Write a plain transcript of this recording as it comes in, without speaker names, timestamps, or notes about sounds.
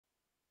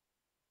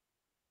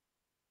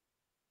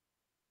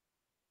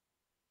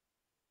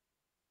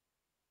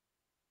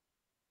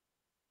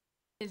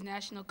It's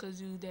National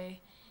Kazoo Day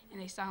and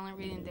a Silent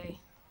Reading Day.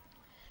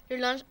 Your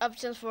lunch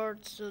options for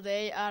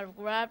today are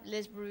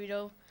crab-less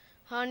burrito,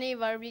 honey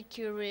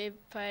barbecue rib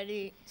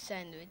patty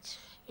sandwich.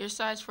 Your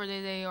sides for the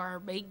day are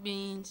baked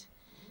beans,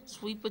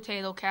 sweet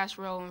potato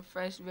casserole, and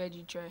fresh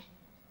veggie tray.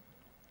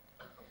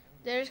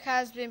 There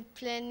has been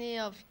plenty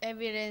of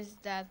evidence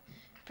that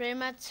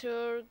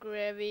premature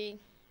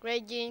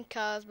aging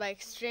caused by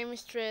extreme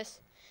stress,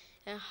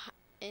 and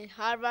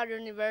Harvard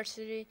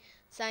University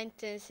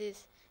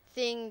scientists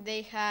think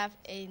they have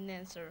an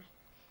answer.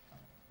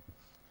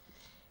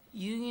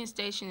 Union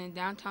Station in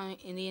downtown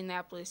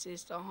Indianapolis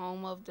is the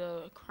home of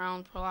the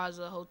Crown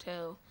Plaza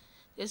Hotel.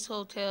 This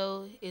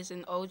hotel is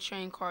an old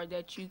train car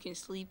that you can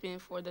sleep in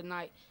for the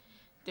night.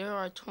 There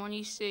are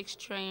 26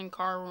 train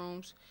car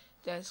rooms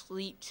that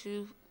sleep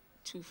 2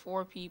 to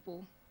 4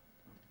 people.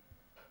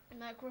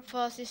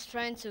 Microsoft is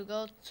trying to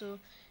go to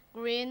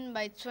green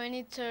by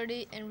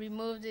 2030 and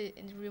remove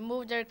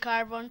their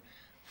carbon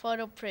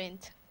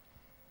footprint.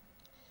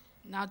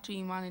 Now to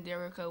Iman and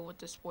Derica with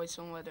the sports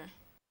and weather.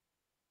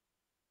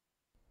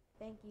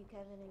 Thank you,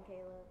 Kevin and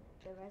Caleb.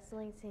 The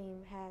wrestling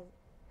team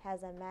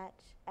has a match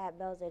at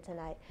Belzer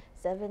tonight.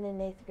 7th and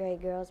 8th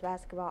grade girls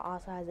basketball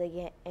also has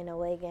an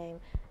away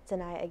game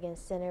tonight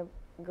against Center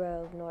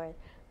Grove North.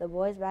 The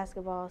boys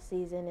basketball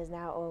season is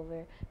now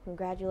over.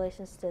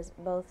 Congratulations to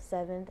both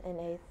 7th and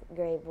 8th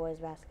grade boys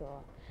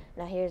basketball.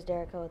 Now here's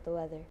Derica with the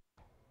weather.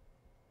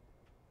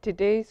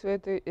 Today's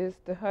weather is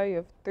the high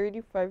of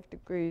 35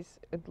 degrees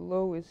and the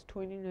low is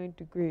 29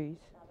 degrees.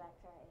 Now back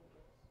to our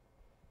Angels.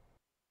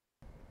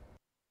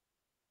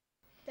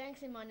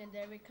 Thanks, Iman and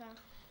Derica.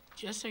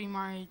 Just a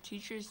reminder,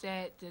 teachers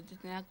that the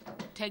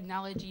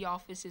technology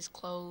office is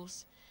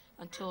closed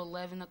until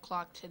 11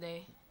 o'clock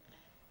today.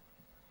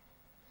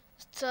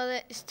 So,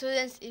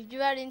 students, if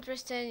you are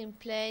interested in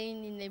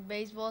playing in a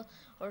baseball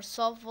or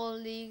softball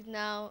league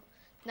now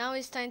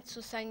is time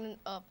to sign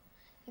up.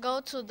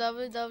 Go to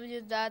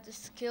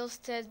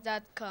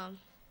www.skillstest.com.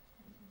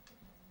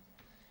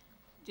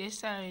 This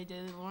Saturday,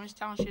 the Lawrence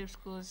Township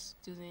School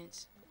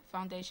Students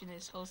Foundation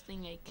is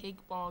hosting a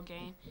kickball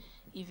game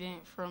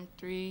event from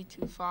 3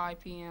 to 5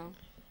 p.m.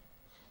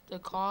 The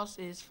cost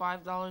is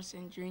 $5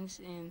 and drinks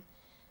and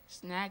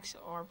snacks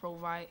are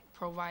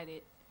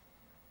provided.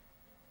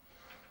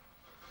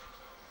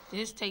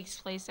 This takes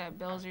place at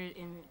Belzer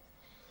and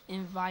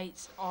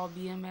invites all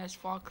BMS,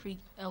 Fall Creek,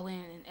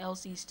 LN, and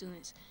LC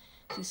students.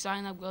 To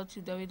sign up, go to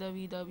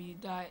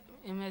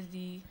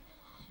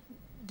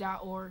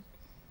www.msd.org.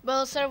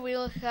 Belzer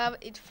will have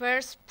its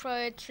first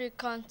poetry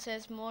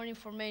contest. More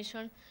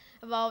information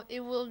about it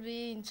will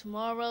be in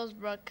tomorrow's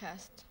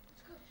broadcast.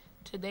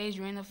 Today's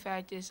random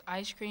fact is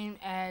ice cream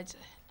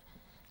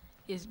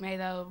is made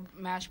out of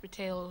mashed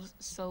potatoes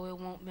so it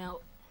won't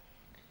melt.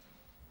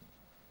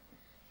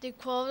 The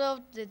quote of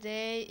the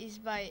day is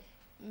by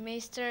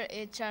Mr.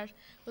 HR,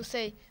 who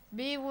say,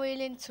 "Be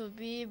willing to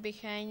be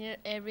behind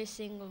it every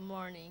single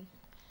morning."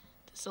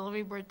 The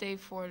celebrity birthday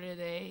for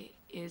today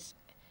is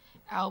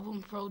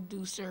album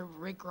producer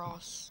Rick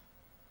Ross.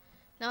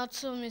 Now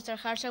to Mr.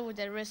 Harsha with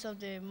the rest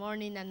of the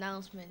morning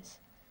announcements.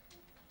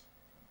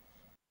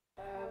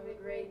 Have a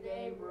great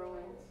day,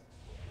 Bruins.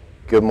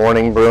 Good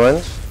morning,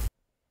 Bruins.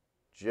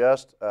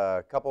 Just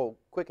a couple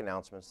quick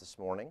announcements this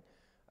morning.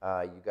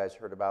 You guys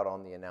heard about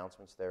on the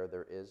announcements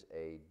there is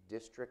a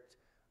district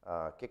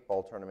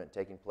kickball tournament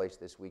taking place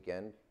this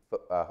weekend,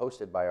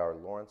 hosted by our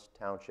Lawrence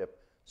Township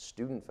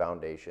Student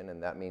Foundation,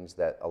 and that means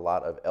that a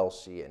lot of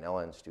LC and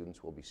LN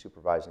students will be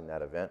supervising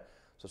that event.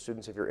 So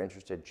students, if you're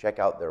interested, check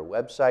out their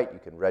website. You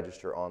can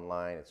register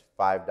online. It's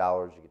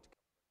 $5. You get to come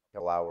a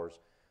couple hours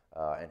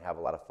and have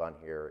a lot of fun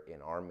here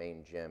in our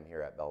main gym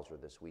here at Belzer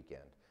this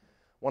weekend.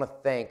 I want to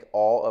thank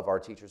all of our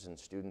teachers and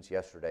students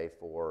yesterday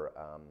for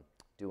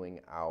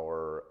doing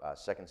our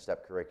second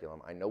step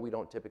curriculum. I know we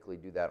don't typically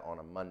do that on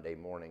a Monday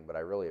morning, but I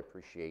really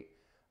appreciate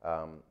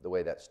the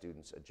way that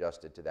students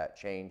adjusted to that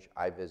change.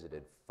 I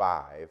visited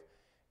 5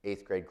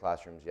 8th grade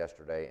classrooms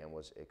yesterday and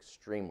was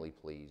extremely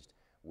pleased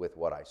with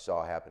what I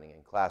saw happening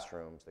in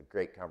classrooms, the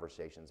great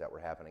conversations that were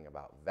happening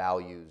about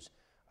values,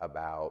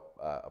 about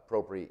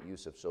appropriate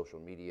use of social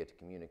media to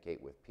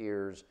communicate with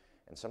peers,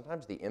 and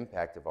sometimes the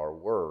impact of our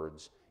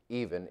words,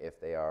 even if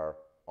they are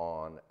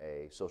on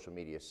a social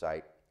media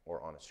site or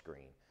on a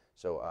screen.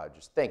 So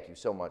just thank you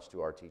so much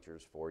to our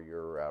teachers for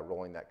your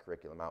rolling that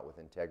curriculum out with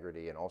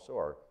integrity, and also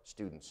our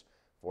students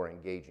for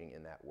engaging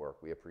in that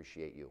work. We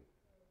appreciate you.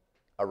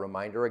 A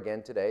reminder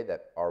again today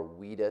that our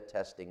WIDA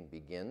testing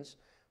begins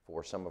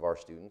for some of our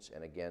students.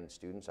 And again,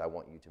 students, I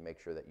want you to make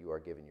sure that you are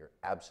giving your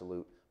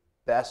absolute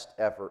best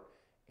effort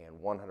and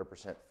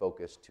 100%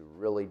 focus to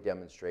really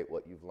demonstrate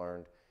what you've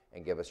learned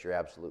and give us your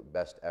absolute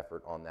best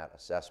effort on that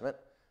assessment.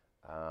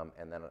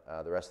 And then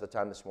the rest of the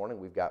time this morning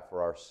we've got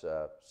for our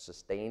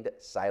sustained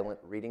silent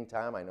reading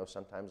time. I know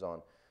sometimes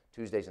on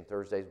Tuesdays and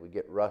Thursdays we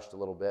get rushed a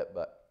little bit,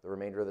 but the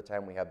remainder of the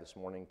time we have this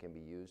morning can be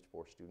used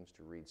for students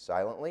to read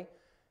silently.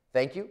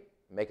 Thank you.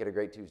 Make it a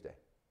great Tuesday.